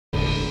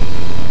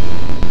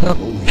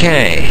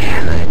Okay,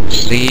 let's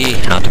see.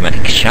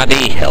 Automatic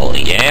shoddy, hell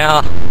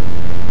yeah.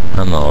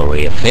 Ammo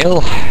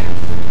refill.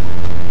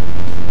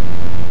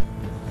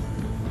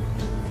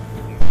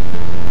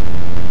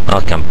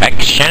 Welcome back,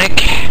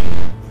 Shanic.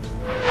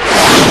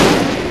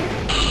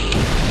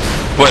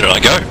 Where did I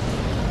go?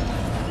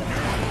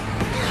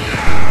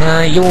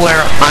 You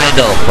were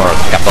idle for a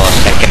couple of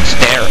seconds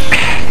there.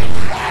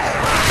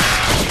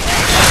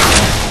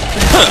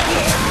 Huh.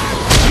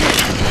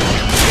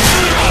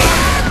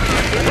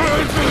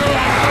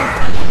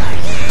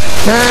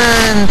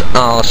 And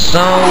also,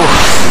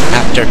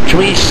 after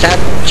 3 sad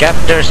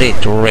chapters,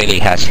 it really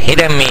has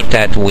hidden me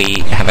that we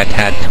haven't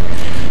had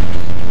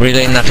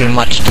really nothing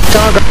much to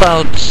talk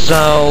about,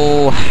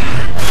 so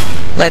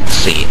let's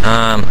see.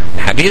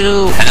 Have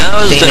you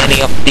seen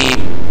any of the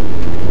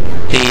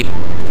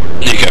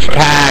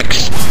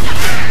packs,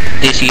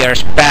 this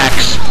year's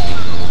packs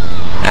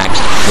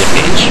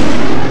footage?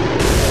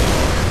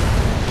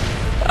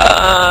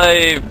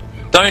 I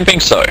don't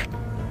think so.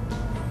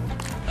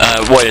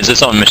 Wait, is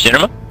this on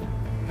Machinima?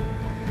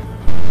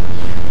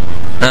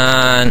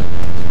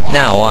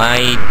 No,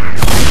 I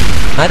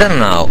don't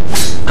know.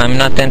 I'm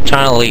not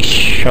entirely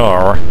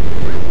sure.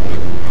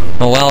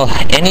 Well,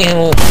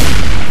 anywho,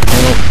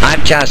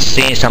 I've just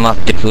seen some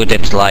of the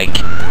footage, like,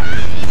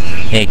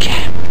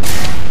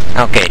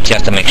 okay,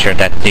 just to make sure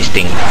that this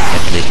thing,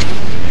 at least,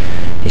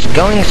 is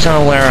going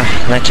somewhere,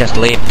 let's just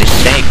leave the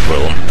safe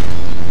room.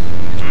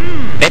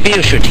 Maybe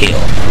you should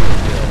heal.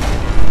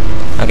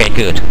 Okay,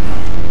 good.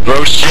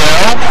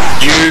 Rochelle,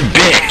 you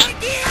bitch!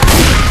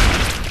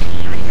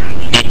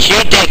 Did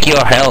you take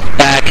your health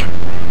back?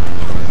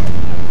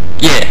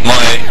 Yeah,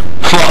 my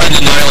one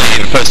and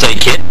only first aid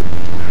kit.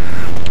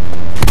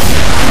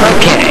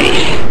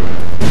 Okay.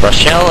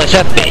 Rochelle is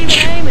a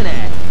bitch.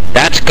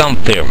 That's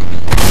confirmed.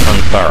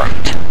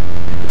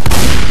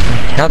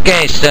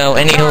 Okay, so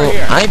anywho,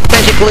 I've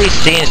basically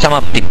seen some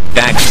of the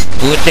back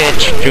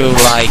footage through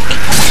like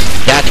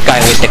that guy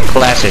with the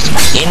classes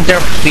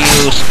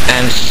interviews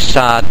and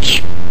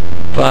such.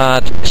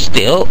 But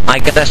still, I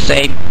gotta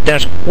say,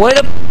 there's quite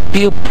a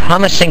few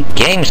promising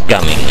games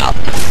coming up.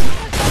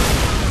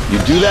 You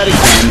do that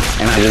again,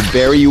 and I will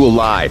bury you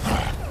alive.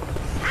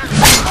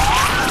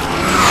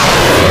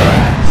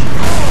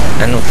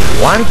 And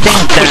one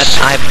thing that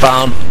I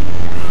found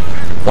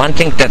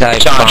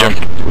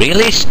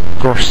really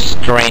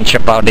strange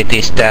about it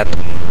is that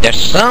there's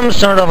some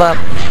sort of a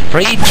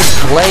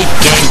free-to-play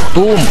game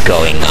boom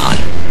going on.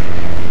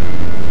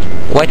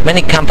 Quite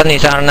many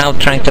companies are now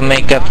trying to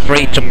make up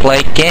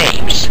free-to-play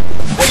games.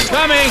 It's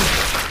coming!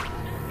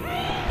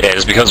 Yeah,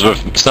 it's because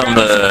with some of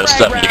the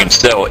stuff you can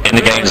sell in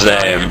the games,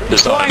 they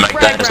decide to make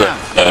that as a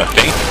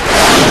thing.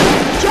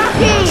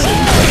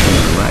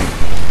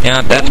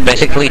 Yeah, that's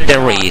basically the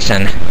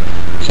reason.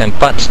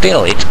 But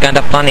still, it's kind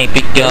of funny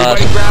because,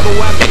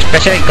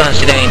 especially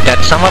considering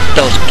that some of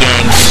those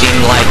games seem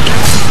like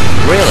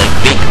really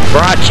big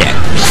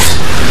projects.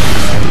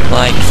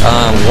 Like,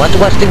 what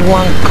was the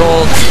one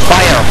called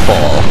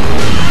Firefall?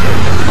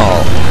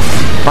 Oh,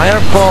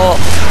 Firefall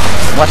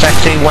was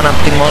actually one of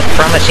the most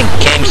promising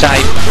games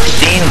I've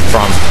seen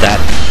from that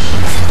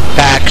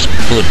packs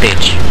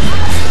footage.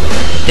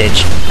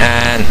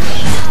 And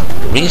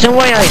reason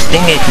why I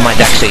think it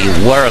might actually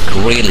work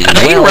really well.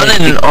 Are they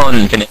running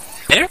on thin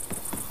air?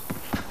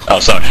 Oh,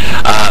 sorry.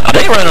 Are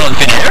they running on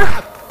thin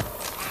air?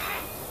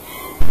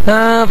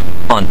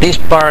 On this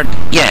part,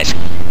 yes,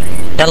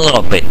 a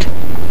little bit.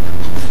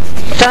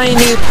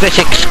 Tiny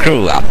physics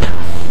screw up,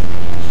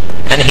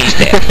 and he's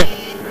dead.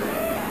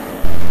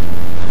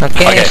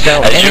 Okay,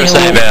 so as you were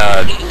saying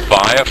about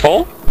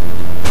Firefall?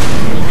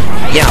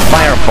 Yeah,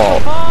 Firefall.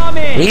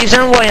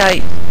 Reason why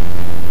I...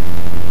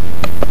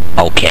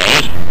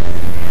 Okay.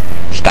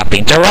 Stop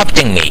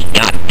interrupting me,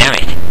 god damn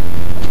it.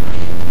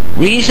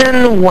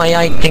 Reason why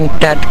I think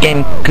that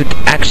game could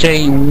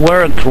actually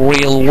work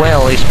real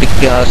well is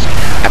because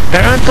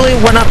apparently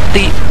one of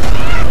the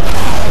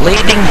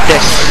leading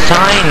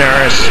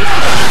designers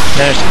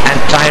and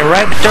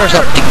directors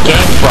of the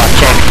game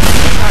project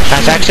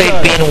has actually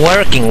been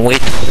working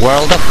with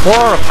World of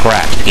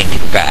Warcraft in the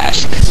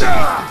past.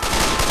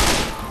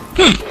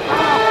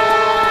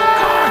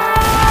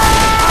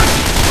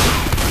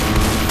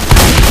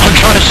 I'm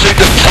trying to shoot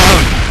the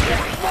tongue!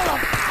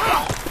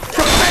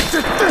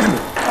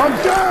 I'm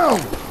down!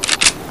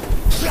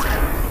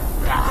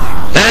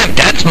 Damn,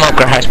 that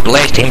smoker has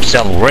placed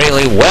himself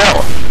really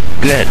well.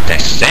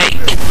 Goodness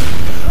sake.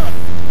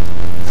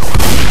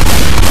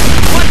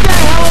 What the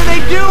hell are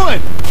they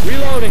doing?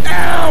 Reloading.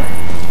 Help!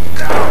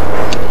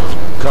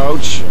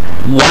 Coach.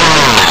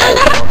 Wow.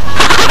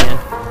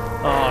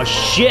 Oh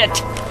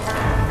shit!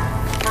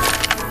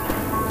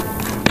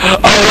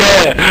 Oh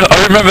yeah, I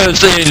remember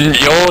seeing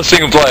your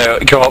single player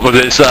come up with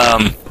this,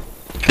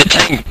 the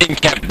tank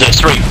encamped the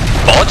 3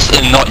 bots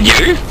and not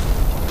you?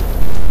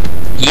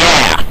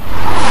 Yeah.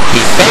 He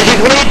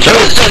basically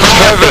threw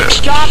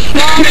Stop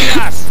bombing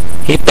us!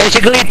 He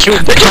basically threw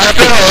They just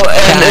fell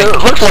and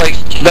it looked like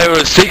they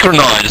were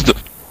synchronized.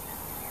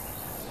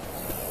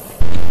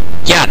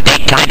 Yeah, they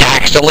kinda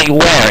actually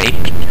were.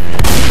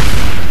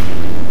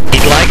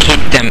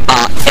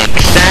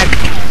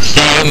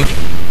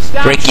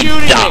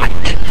 freaking dot.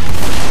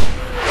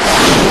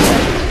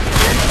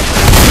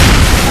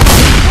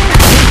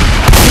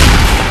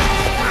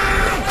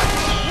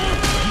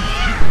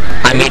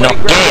 I mean,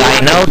 okay, I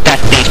know that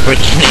these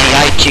freaking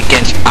AI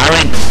chickens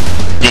aren't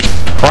the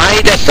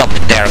brightest of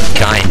their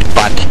kind,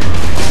 but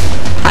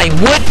I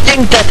would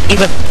think that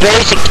even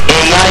basic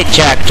AI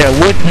tractor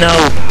would know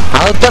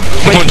how to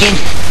freaking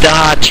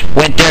dodge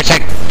when there's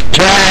a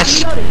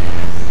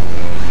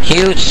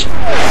huge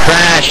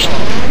crash,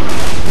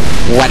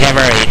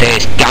 whatever it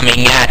is,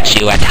 coming at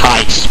you at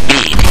high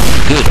speed.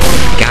 Good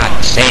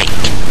God's sake.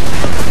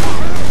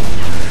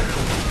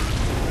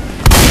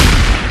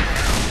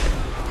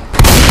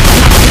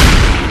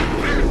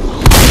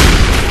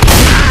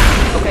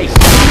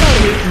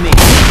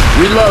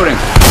 Reloading.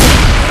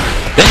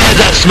 There's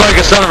that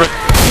smoker son of a...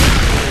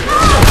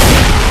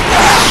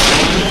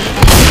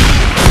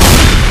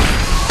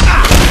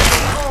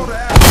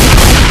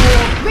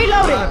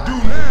 Reloading.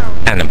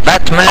 And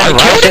Batman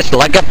rises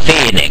like a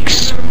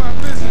phoenix.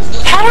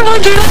 How did I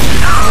do that?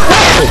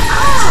 Whoa!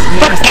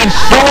 Fucking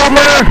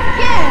boomer!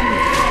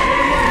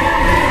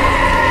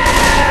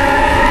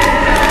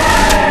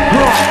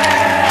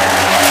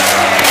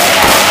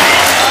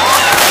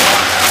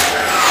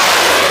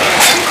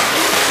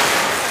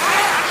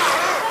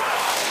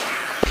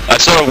 I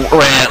sort of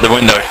ran out the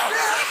window.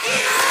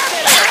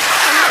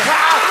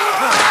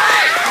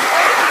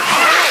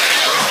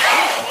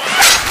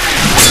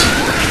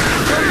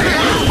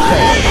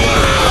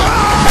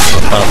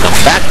 Welcome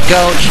back,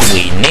 Coach.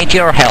 We need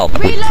your help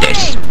with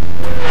this.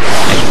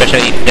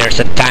 Especially if there's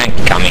a tank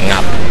coming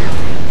up.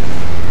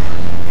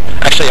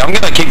 Actually, I'm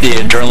gonna kick the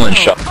adrenaline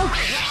shot.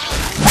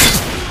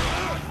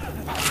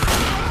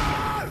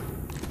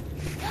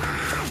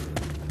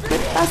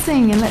 Quit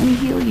fussing and let me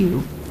heal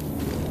you.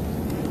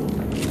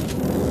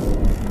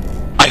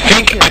 I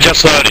think I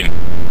just heard him.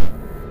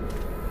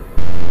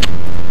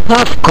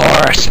 Of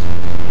course.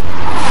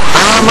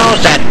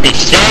 Almost at the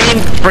same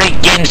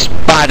freaking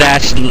spot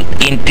as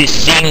in the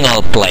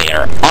single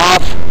player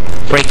of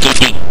freaking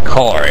the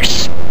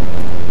course.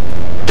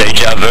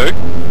 Deja vu?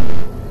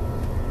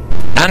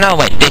 Oh no,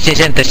 wait, this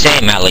isn't the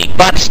same alley,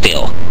 but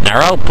still,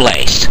 narrow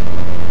place.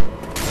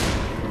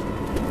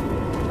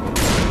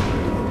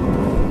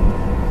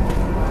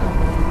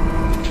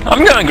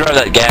 I'm gonna grab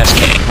that gas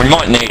can. We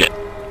might need it.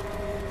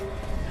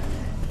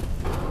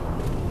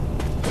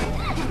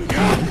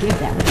 Give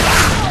that.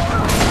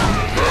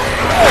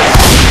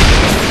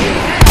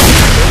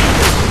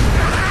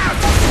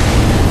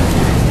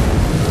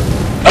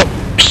 Oh,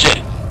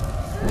 shit.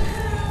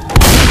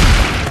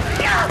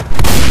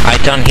 I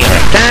don't hear a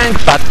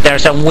tank, but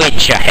there's a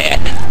witch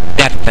ahead.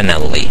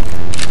 Definitely.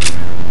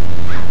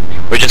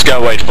 We just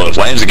gotta wait for the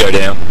flames to go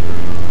down.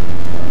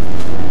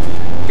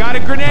 Got a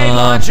grenade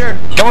launcher.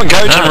 Come on,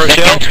 Coach and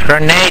Rochelle. Second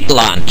grenade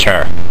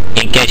launcher,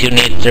 in case you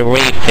need to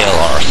refill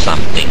or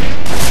something.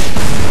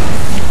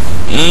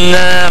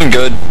 Nah, I'm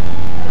good.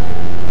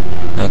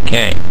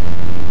 Okay.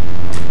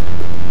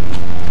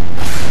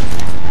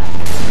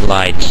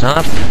 Lights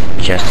up,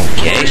 just in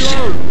case.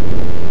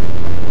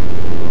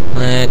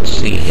 Let's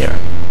see here.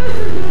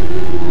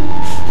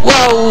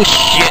 Whoa,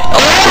 shit!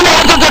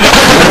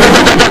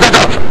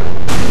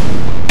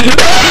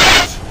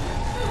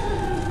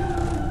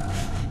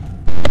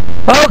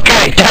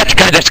 Okay, that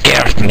kinda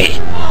scared me.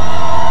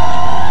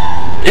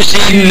 Is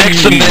she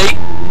next to me?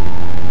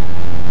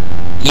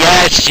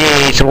 Yes,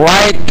 she's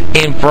right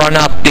in front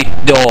of the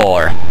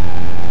door.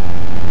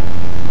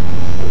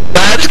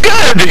 That's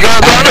good,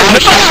 because I'm in the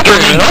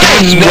bathroom and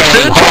I'm next to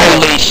the toilet.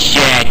 Holy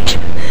shit!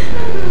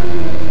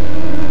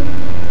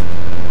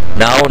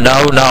 No,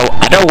 no, no,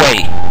 other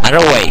way, other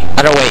way,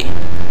 other way.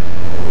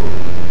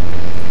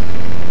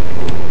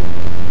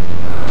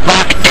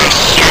 Fuck this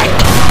shit!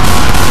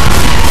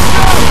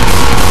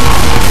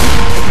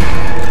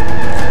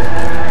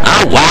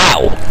 Oh wow!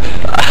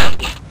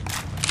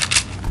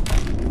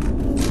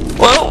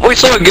 Well, we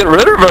sort of get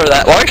rid of her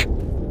that like.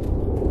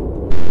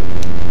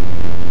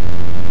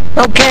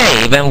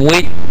 Okay, even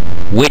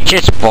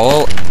witches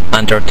fall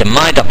under the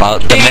might of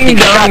automatic Ding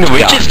dong, the shotgun.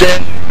 witch is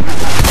dead.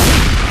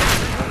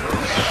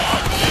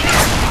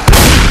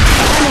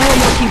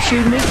 Keep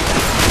shooting me.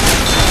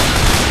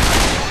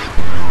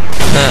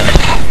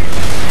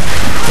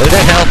 Who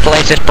the hell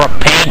places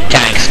propane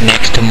tanks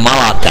next to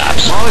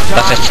Molotovs?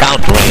 Doesn't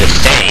sound really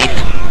safe.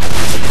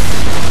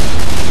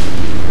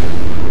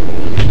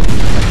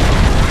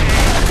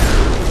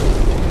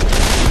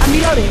 I'm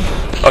reloading.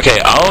 Okay,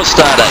 I'll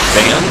start that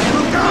thing.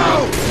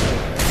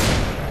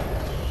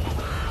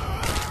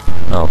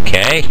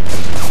 Okay.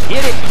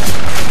 Hit it.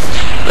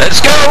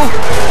 Let's go!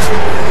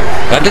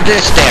 Go to the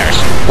stairs,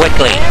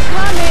 quickly. They're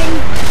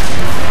coming.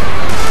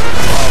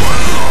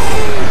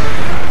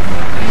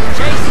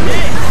 Chasing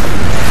it.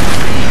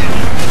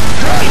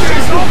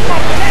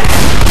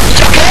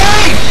 It's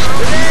okay!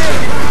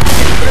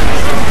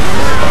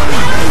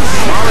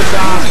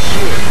 Molotov.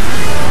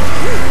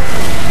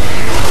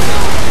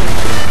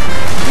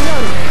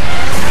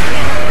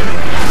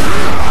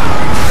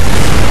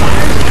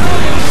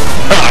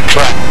 Oh,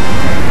 crap.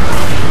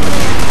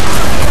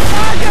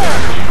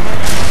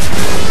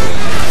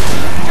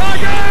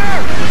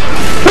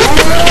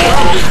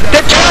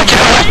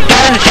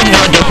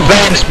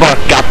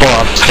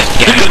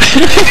 Come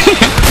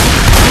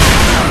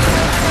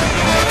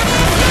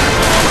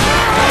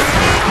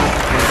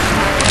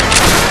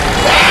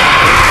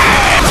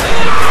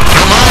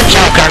on,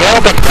 Joker, a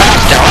little bit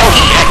faster. Oh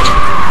shit!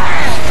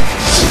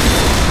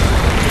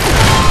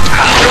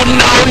 Oh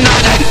no,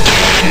 not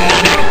again!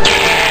 Not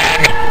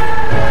again!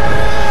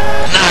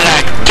 Not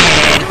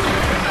again!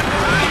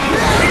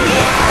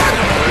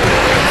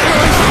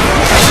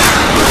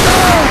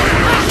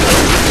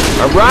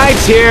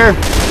 Arrives here.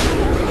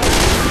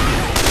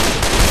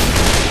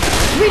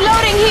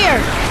 Reloading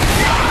here!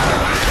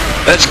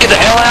 Let's get the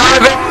hell out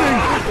of it!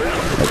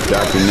 Let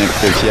Dr. Nick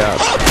fix you up.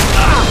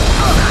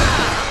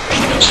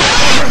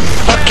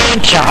 Fucking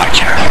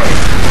charger!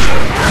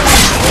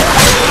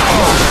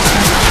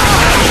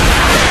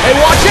 Hey,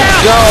 watch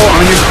out! Go,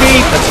 on your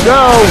feet, let's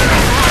go!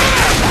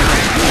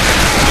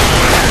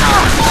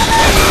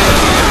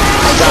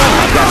 Stop,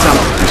 that's not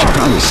all. I should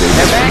probably save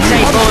this for Backs you.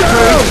 ain't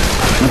bulletproof.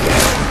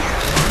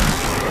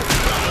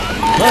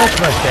 Much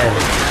better.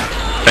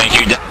 Thank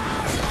you.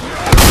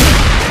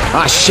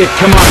 Ah, shit,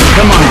 come on,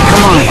 come on,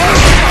 come on.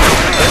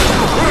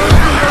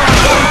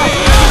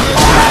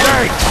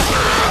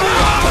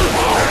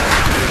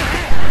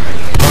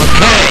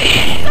 Okay,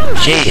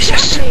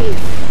 Jesus.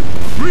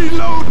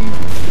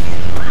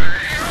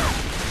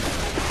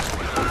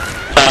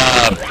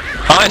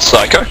 Hi,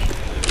 Psycho.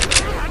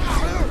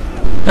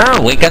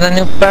 Oh, we got a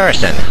new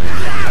person.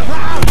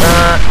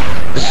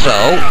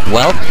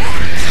 Well,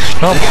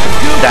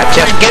 that's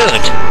just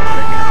good.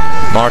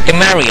 More the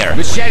merrier.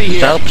 Machete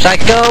here. So,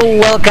 Psycho,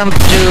 welcome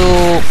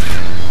to...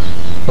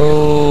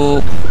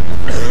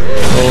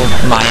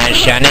 my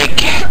shanic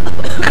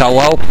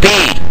co-op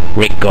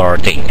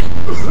recording.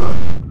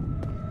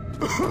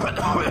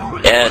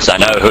 Yes, I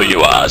know who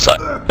you are,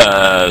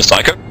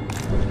 Psycho.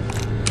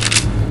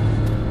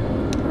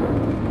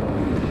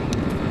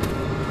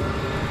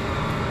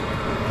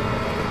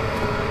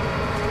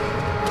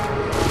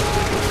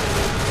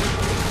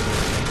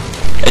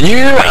 And you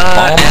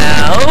are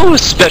our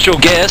special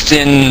guest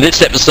in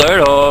this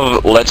episode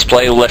of Let's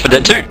Play Left 4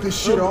 Dead 2. This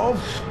shit off?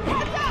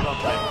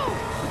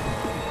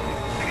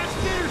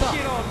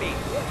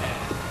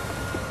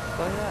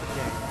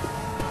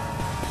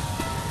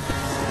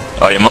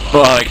 Oh, your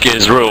mic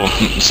is real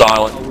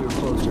silent.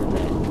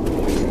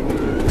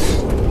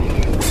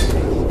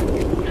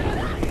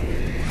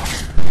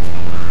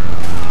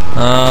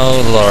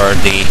 Oh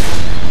lordy.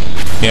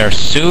 We're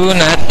soon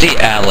at the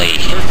alley.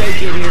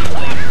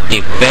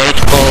 The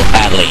fateful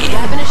alley.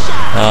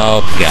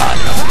 Oh god.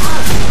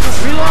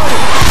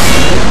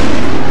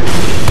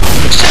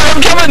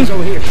 I'm coming!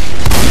 Over here.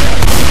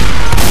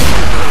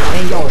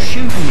 And y'all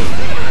shooting me.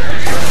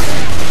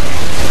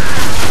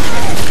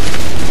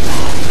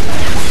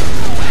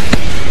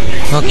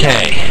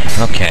 Okay,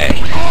 okay.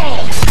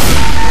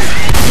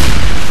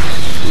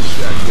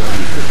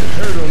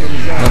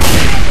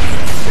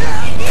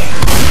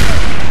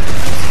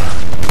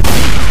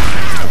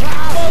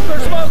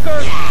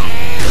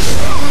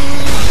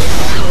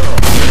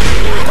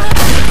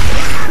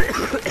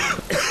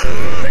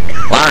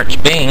 Large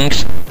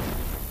bings.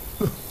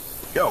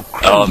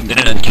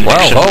 Internet connection.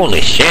 Well,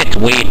 holy shit,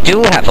 we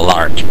do have a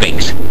large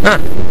bings. Huh.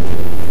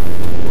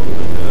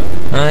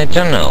 I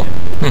don't know.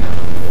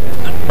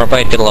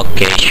 Provide the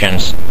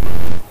locations.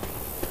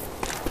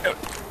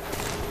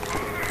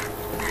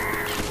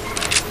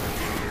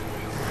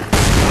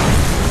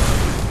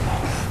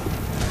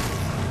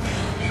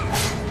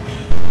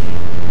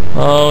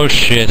 Oh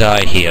shit,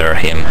 I hear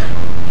him.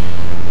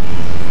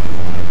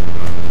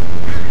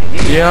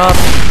 Yup.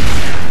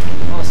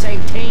 On the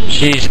same team.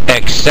 She's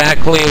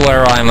exactly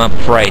where I'm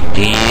afraid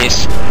he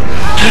is.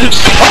 Oh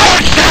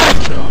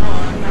shit!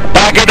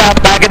 Back it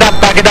up, back it up,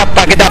 back it up,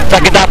 back it up,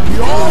 back it up!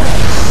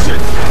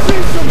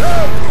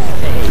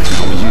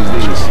 Always use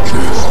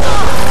these.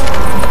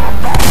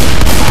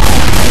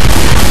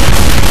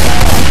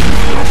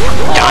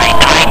 Die,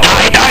 die,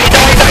 die, die,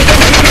 die, die,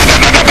 die,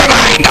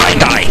 die, die,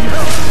 die!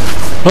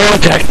 Oh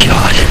dear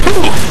god.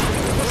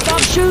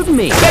 Stop shooting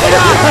me.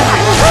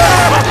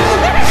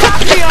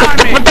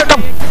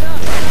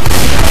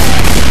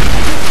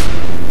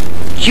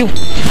 You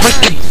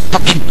freaking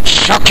fucking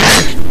sucker!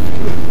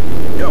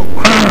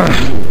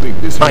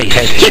 I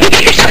hate you.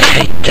 I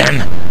hate them.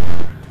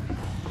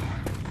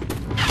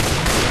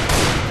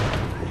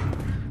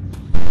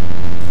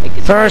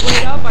 First,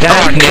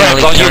 that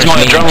nearly I'll use turns my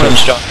me adrenaline into...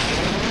 shot.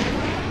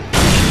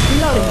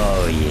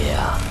 Oh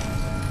yeah.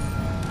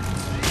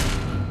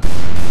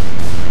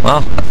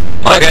 Well,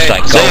 that's Okay,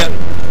 psycho. see ya.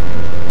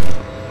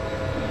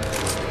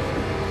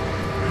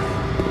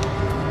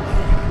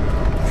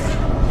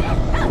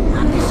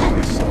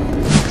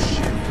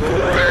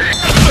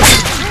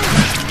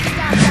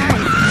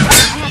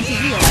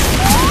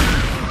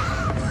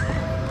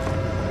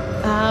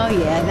 Oh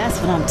yeah, that's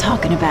what I'm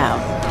talking about.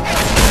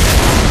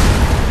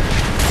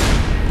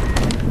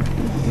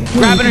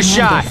 Grabbing a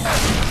shot.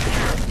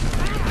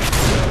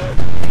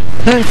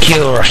 Thank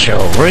you, Russia.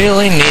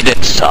 Really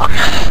needed some.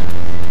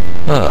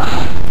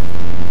 Ugh.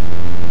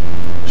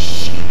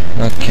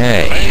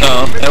 Okay.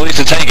 At least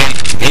it's taking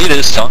heat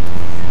this time.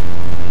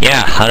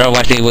 Yeah,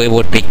 Otherwise we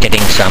would be getting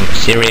some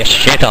serious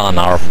shit on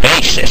our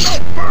faces.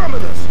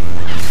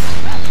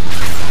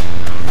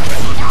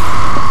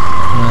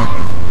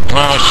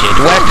 Oh shit,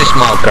 where's the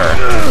smoker?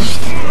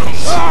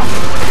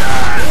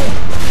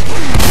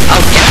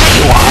 Oh, there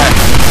you are!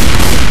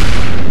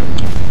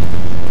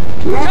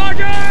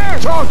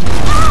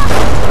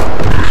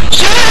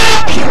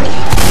 Shit!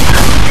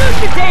 Shoot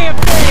the damn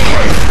thing!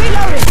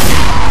 Reloading!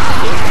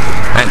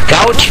 And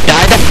Coach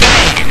died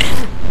again!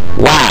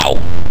 Wow!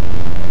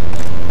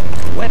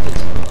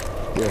 Weapons.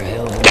 You're a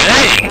hell of a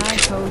Dang! Bye,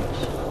 Coach.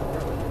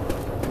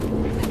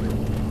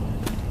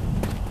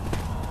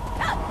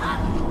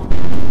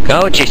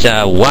 Coach is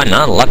one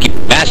unlucky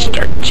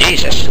bastard,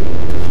 Jesus.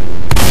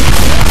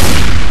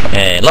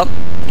 Hey, look.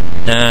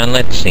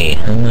 Let's see.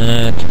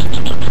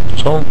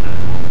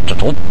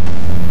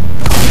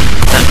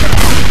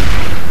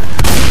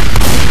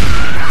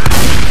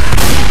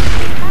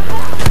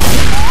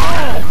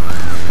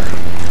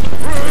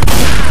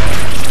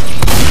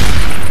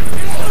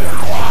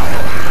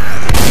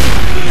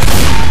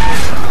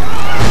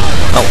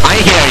 Oh, I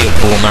hear you,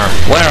 Boomer.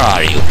 Where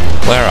are you?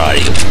 Where are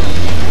you?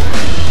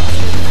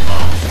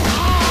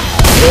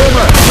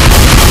 Boomer!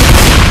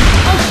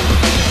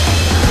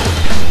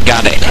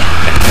 Got it.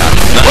 Got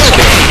it. No,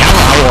 okay.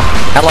 Hello.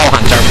 Hello,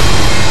 Hunter.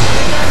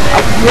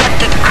 Oh, what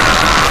the...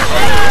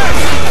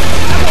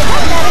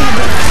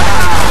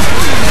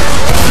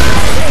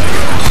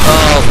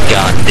 Oh,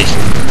 God, this...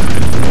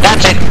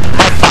 That's it.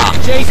 Papa.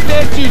 Chase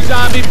this, you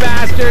zombie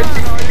bastards!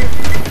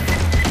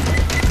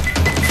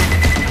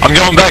 I'm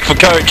going back for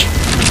Coach.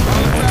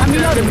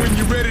 When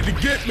you're ready to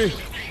get me.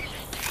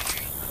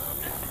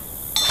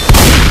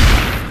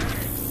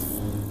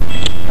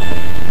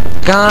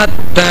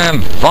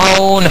 Goddamn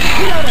phone.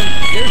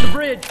 There's the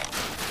bridge.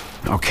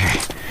 Okay.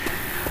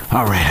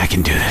 Alright, I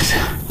can do this.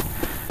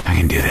 I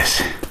can do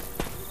this.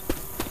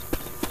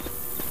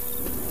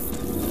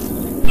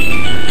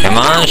 Come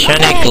on,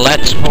 Shanic,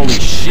 let's... Holy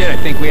shit, I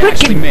think we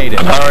actually made it.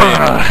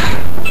 Hurry.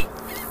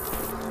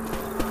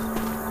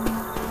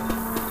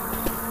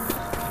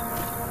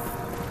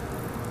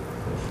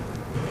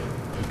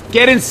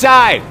 Get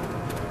inside!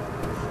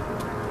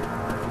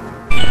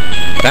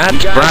 That's You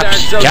guys perhaps aren't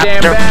so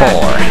damn chapter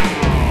bad. 4.